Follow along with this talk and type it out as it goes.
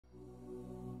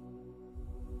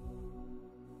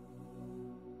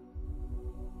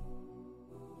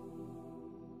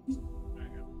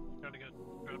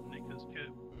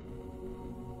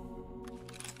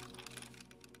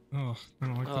Oh, I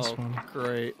don't like this one.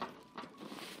 Great.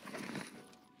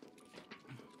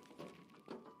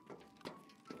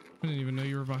 I didn't even know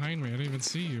you were behind me. I didn't even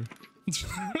see you.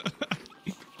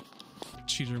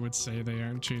 Cheater would say they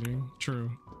aren't cheating. True.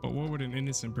 But what would an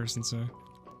innocent person say?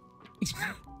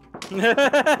 Good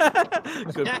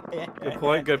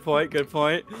point. Good point. Good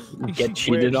point. Get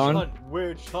cheated on.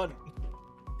 Weird hunt.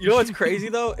 You know what's crazy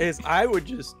though is I would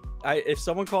just if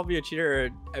someone called me a cheater,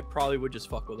 I probably would just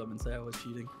fuck with them and say I was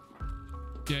cheating.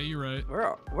 Yeah, you're right.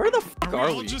 Where the fuck are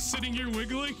are we? we? Just sitting here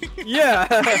wiggling? Yeah.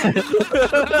 No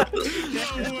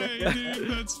way, dude.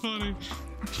 That's funny.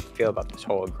 I feel about this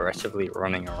whole aggressively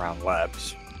running around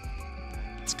labs.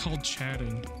 It's called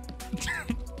chatting.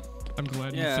 I'm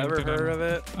glad you Yeah, think ever that heard of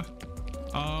it?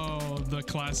 Oh, the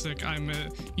classic.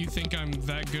 You think I'm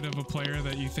that good of a player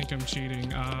that you think I'm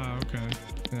cheating. Ah, okay.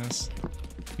 Yes.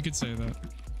 You could say that.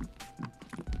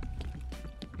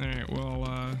 Alright, well,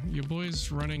 your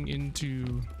boy's running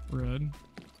into red.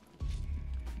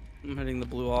 I'm hitting the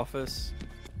blue office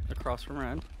across from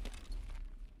red.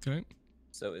 Okay.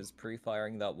 So is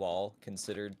pre-firing that wall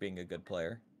considered being a good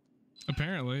player?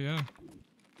 Apparently, yeah.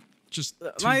 Just too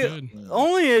My good.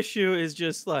 only issue is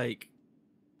just like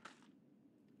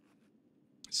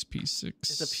It's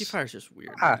P6. the P-fire's just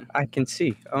weird. Ah, Man. I can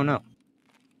see. Oh no.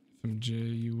 From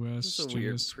JUS. It's a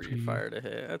weird JSP. pre-fire to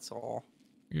hit. That's all.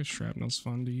 I guess shrapnel's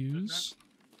fun to use.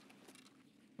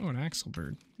 Oh, an axle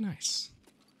bird. Nice.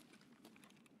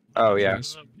 Oh yeah.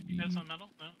 JSP. You guys on metal?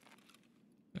 No.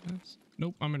 Yes.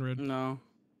 Nope, I'm in red. No,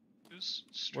 Whose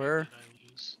stream Where? did I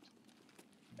use?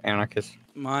 Anarchist.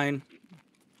 mine.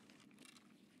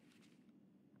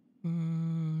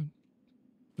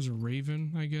 There's a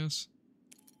raven, I guess.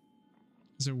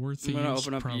 Is it worth the I'm gonna use?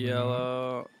 open up Probably not.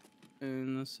 yellow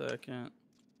in a second.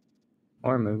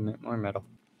 More movement. More metal.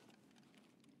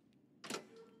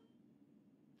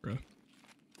 Bruh.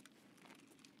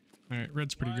 Alright,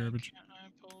 red's pretty Why garbage. can't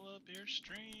I pull up your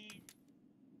stream?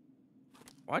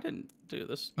 Why didn't do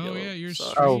this? Oh, yellow yeah, yours-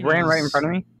 sucks. Oh, Stream ran right in is- front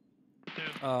of me. Two.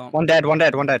 Oh, One dead. One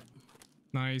dead. One dead.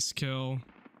 Nice kill.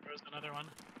 There was another one.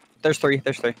 There's three.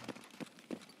 There's three.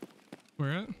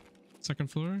 Where at?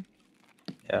 Second floor?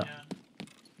 Yeah. Yeah.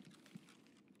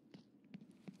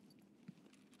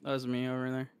 that was me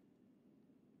over there.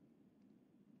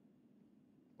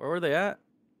 Where were they at?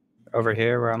 Over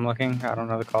here where I'm looking. I don't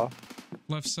know the call.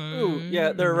 Left side? Ooh, yeah,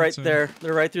 or they're right right side? there.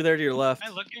 They're right through there to your left.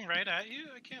 Am I looking right at you?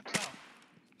 I can't tell.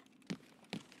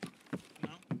 No?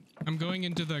 I'm going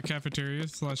into the cafeteria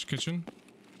 / kitchen.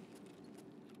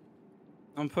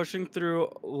 I'm pushing through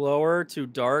lower to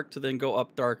dark to then go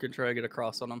up dark and try to get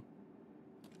across on them.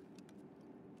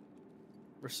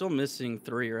 We're still missing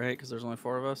 3, right? Because there's only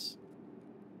 4 of us.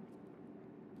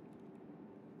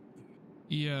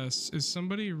 Yes. Is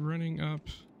somebody running up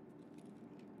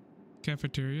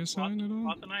cafeteria sign at all?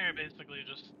 Lots and I are basically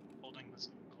just holding this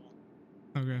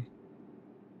cool. Okay.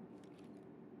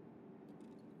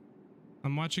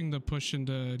 I'm watching the push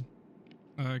into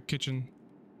kitchen.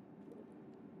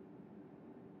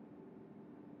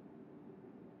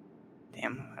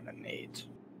 Damn, I'm out of nades.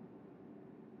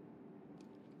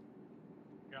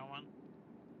 Got one.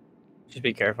 Just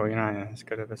be careful. You're not in as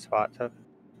good of a spot to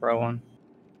throw one.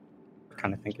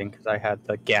 Kind of thinking because I had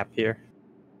the gap here.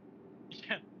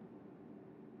 Yeah.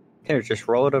 Here, just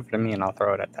roll it over to me and I'll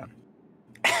throw it at them.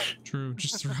 True.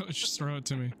 Just throw it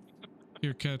to me.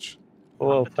 Here, catch.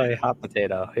 We'll play hot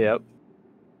potato. Yep.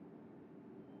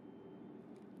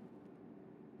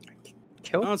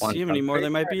 Killed I don't one see them from anymore. They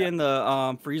pretty might be far in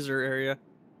the freezer area.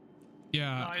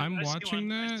 Yeah, No, I'm I see watching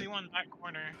one. I that. see one back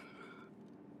corner.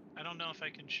 I don't know if I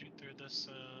can shoot through this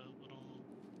little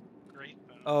grate.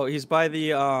 Though. Oh, he's by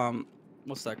the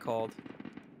what's that called?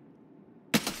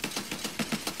 Oh,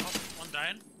 one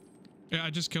died. Yeah, I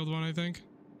just killed one, I think.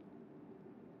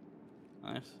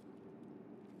 Nice.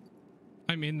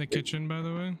 I'm in the kitchen, by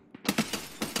the way.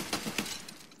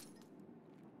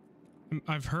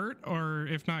 I've hurt, or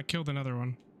if not, killed another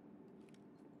one.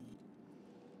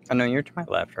 I know you're to my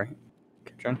left, right?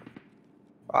 Kitchen.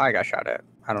 Oh, I got shot at.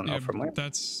 I don't know Yeah, from where.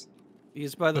 that's...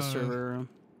 He's by the Uh, server room.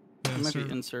 yeah, He might server.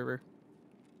 be in server.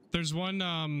 There's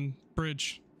one,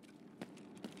 bridge.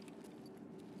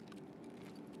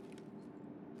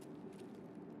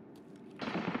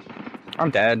 I'm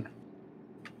dead.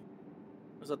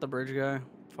 Was that the bridge guy?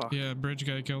 Fuck. Yeah, bridge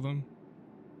guy killed him.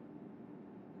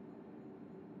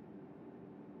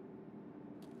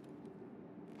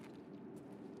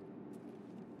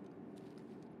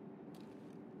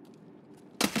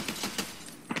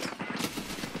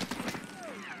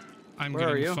 I'm Where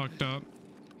are getting you? fucked up.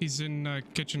 He's in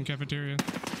kitchen cafeteria.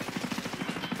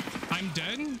 I'm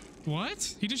dead?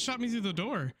 What? He just shot me through the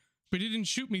door. but he didn't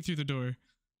shoot me through the door.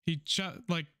 He shot,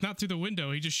 like, not through the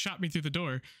window. He just shot me through the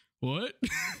door. What?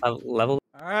 Level.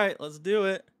 All right, let's do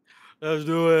it. Let's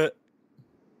do it.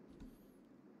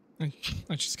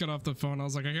 I just got off the phone. I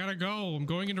was like, I gotta go. I'm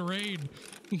going into raid.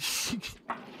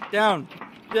 Down.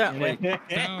 Down. Wait.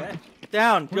 Down.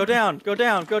 Down. Go down. Go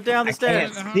down. Go down the I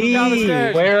stairs. can't See. Down the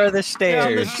stairs. Where are the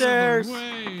Down the stairs? stairs. Out of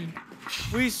the way.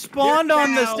 We spawned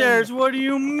on the down. stairs. What do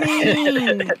you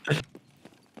mean?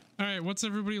 All right, what's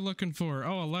everybody looking for?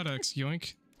 Oh, a LEDX,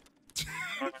 yoink.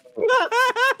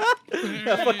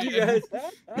 Yeah, fuck you guys.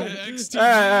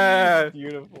 XTG.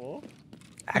 Beautiful.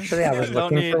 Actually, I was Don't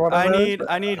looking need. for one of I those, need.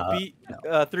 but, I need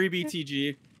no. 3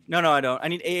 BTG. No, I don't. I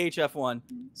need AHF1.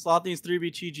 Slot these 3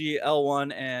 BTG,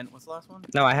 L1, and what's the last one?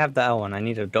 No, I have the L1. I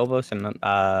need a Dobos and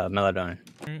Melatonin.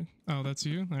 Alright. Oh, that's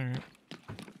you? Alright.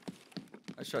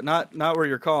 I shot. Not where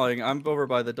you're calling. I'm over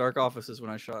by the dark offices when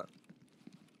I shot.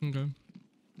 Okay. I mean,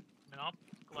 I'll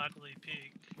gladly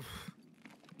peek.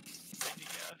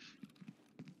 ADF.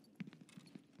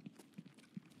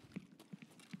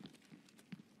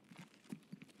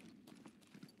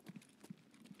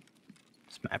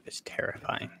 This map is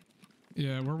terrifying.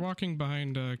 Yeah, we're walking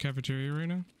behind cafeteria right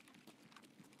now.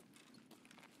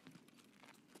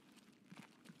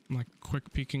 I'm like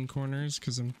quick peeking corners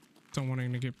because I'm don't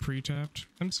wanting to get pre-tapped.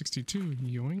 M62,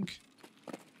 yoink.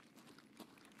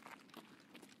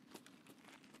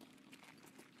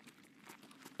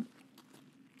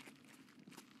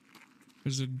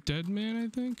 There's a dead man, I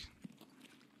think.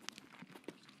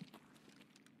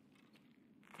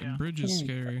 The Yeah. bridge is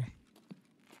scary.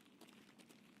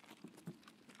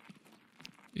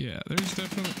 Yeah, there's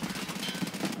definitely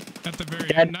at the very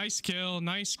Dead. end. Nice kill,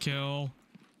 nice kill.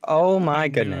 Oh I my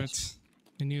knew goodness.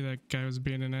 it. I knew that guy was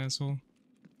being an asshole.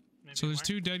 Maybe So there's more?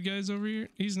 2 dead guys over here.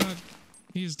 He's not.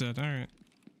 He's dead. All right.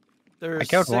 There's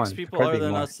killed 6 one. people Could other be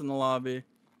than more. us in the lobby.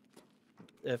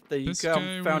 If you This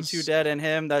guy found 2 was- dead and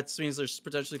him, that means there's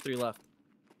potentially 3 left.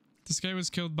 This guy was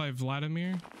killed by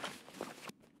Vladimir.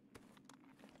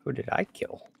 Who did I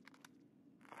kill?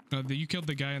 You killed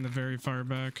the guy in the very far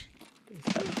back.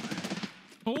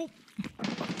 Oh,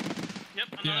 Yep,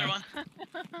 another Yeah. one. I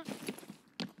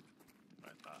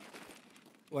thought.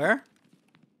 Where?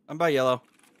 I'm by yellow.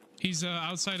 he's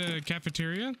outside a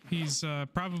cafeteria. He's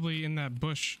probably in that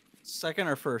bush. Second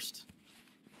or first?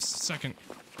 Second.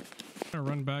 I'm gonna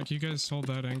run back. You guys hold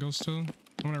that angle still. I'm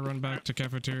gonna run back to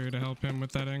cafeteria to help him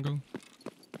with that angle.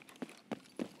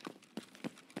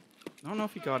 I don't know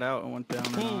if he got out and went down or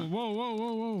Whoa, not. whoa, whoa,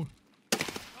 whoa, whoa.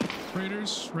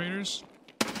 Raiders, Raiders.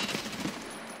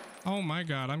 Oh my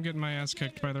god, I'm getting my ass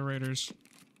kicked by the Raiders.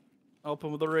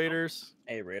 Open with the Raiders.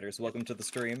 Hey Raiders, welcome to the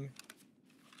stream.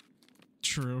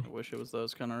 True. I wish it was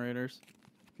those kind of Raiders.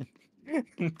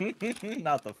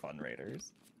 Not the fun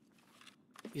Raiders.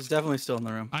 He's definitely still in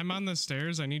the room. I'm on the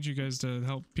stairs. I need you guys to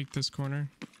help peek this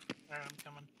corner. Alright, I'm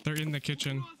coming. They're in the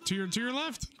kitchen. To your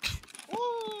left.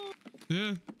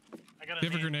 Yeah. I got You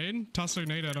have a nade. grenade? Toss a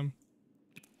grenade at him.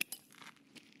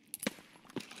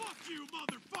 Fuck you,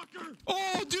 motherfucker!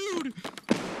 Oh, dude!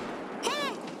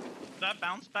 Oh, That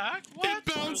bounced back? What? it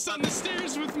bounced on the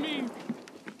stairs with me.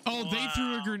 Oh,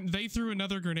 Wow. they threw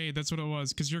another grenade. That's what it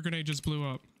was, because your grenade just blew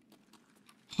up.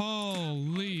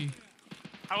 Holy.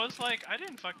 I was like, I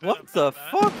didn't fuck that What up the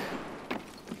that bad. fuck?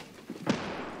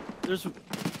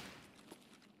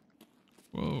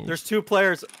 Whoa. There's 2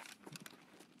 players.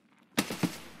 I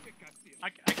can see the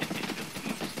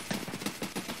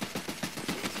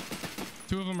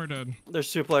 2 of them are dead.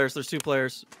 There's 2 players. There's 2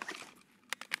 players.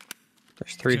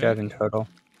 There's 3 Okay. dead in total.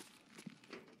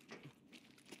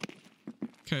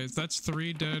 Okay, that's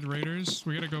 3 dead Raiders.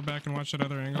 We gotta go back and watch that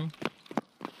other angle.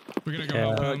 We gotta go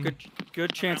Yeah. help him.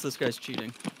 Good chance this guy's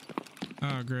cheating.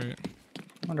 Oh, great.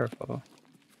 Wonderful.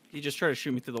 He just tried to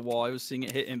shoot me through the wall. I was seeing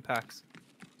it hit impacts.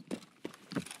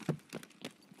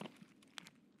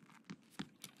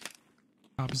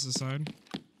 Opposite side.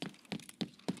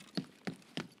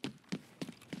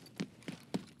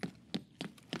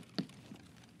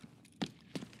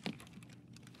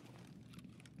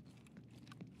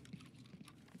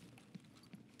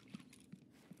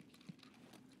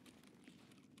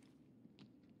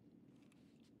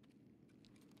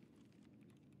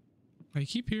 I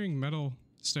keep hearing metal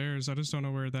stairs. I just don't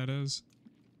know where that is.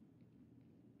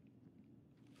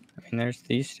 I mean, there's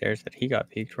these stairs that he got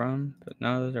peeked from, but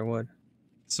no, those are wood.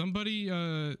 Somebody,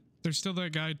 there's still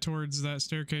that guy towards that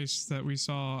staircase that we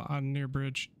saw on near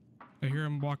bridge. I hear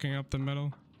him walking up the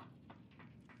metal.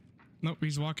 Nope,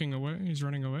 he's walking away. He's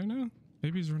running away now?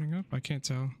 Maybe he's running up? I can't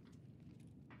tell.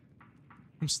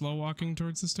 I'm slow walking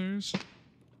towards the stairs.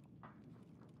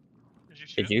 Did you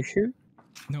shoot? Did you shoot?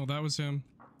 No, that was him.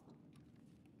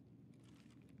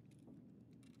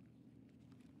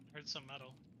 Heard some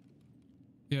metal.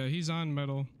 Yeah, he's on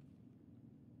metal.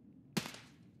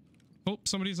 Oh,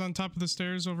 somebody's on top of the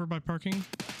stairs over by parking.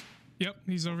 Yep,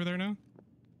 he's over there now.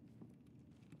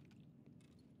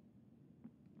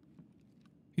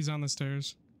 He's on the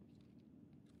stairs.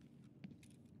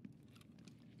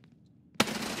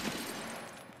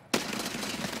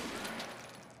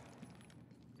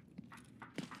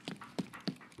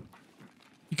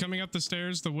 He coming up the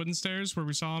stairs, the wooden stairs where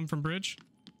we saw him from bridge.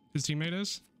 His teammate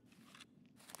is.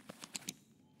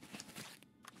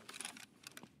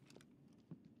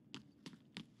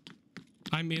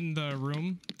 I'm in the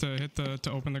room to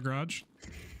open the garage.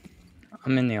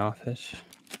 I'm in the office.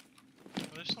 Oh,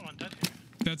 there's someone dead here.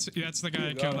 That's the guy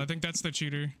I killed. I think that's the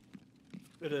cheater.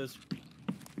 It is.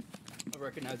 I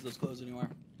recognize those clothes anywhere.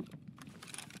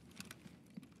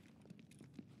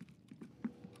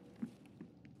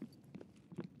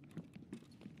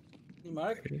 He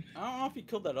might. I don't know if he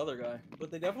killed that other guy,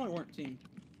 but they definitely weren't team.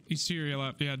 He's to your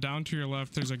left. Yeah, down to your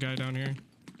left. There's a guy down here.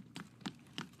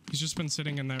 He's just been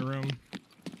sitting in that room.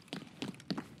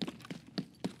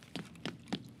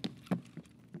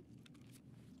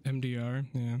 MDR.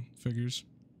 Yeah, figures.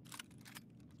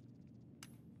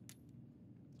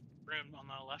 Room on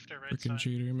the left or right Freaking side?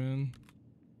 cheater, man.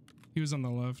 He was on the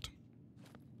left.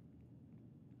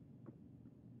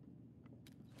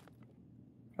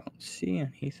 I don't see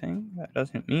anything. That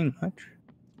doesn't mean much.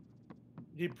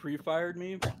 He pre-fired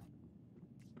me. Are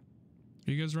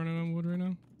you guys running on wood right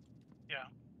now? Yeah.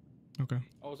 Okay.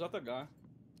 Oh, was that the guy?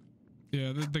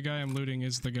 Yeah, the guy I'm looting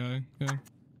is the guy. Yeah.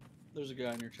 There's a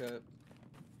guy in your chat.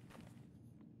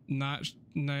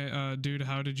 Dude,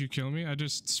 how did you kill me? I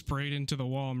just sprayed into the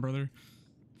wall, brother.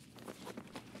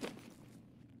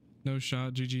 No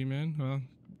shot, GG, man. Well,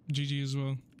 GG as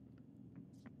well.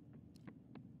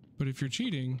 But if you're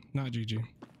cheating, not GG. You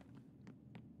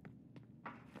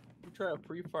try to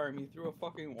pre-fire me through a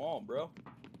fucking wall, bro.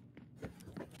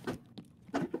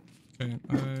 Okay,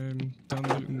 I'm done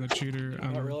looting the cheater. I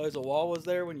didn't realize a wall was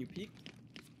there when you peeked.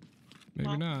 Maybe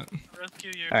Well, not.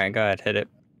 Rescue you. Alright, go ahead, hit it.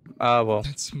 Well.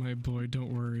 That's my boy,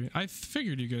 don't worry. I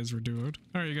figured you guys were duoed.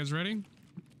 Alright, you guys ready?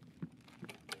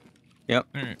 Yep.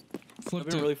 Alright. It'd Flip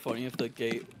been it. really funny if the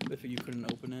gate, if you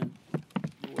couldn't open it,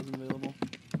 it wasn't available.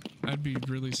 I'd be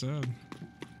really sad.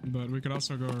 But we could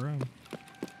also go around.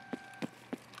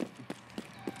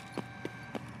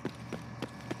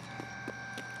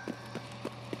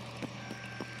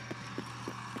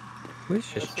 Who's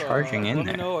just Let's, charging in let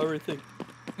there? me know everything.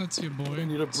 That's your boy. I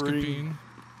need a Scapine. breathe.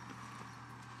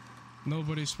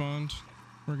 Nobody spawned.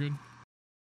 We're good.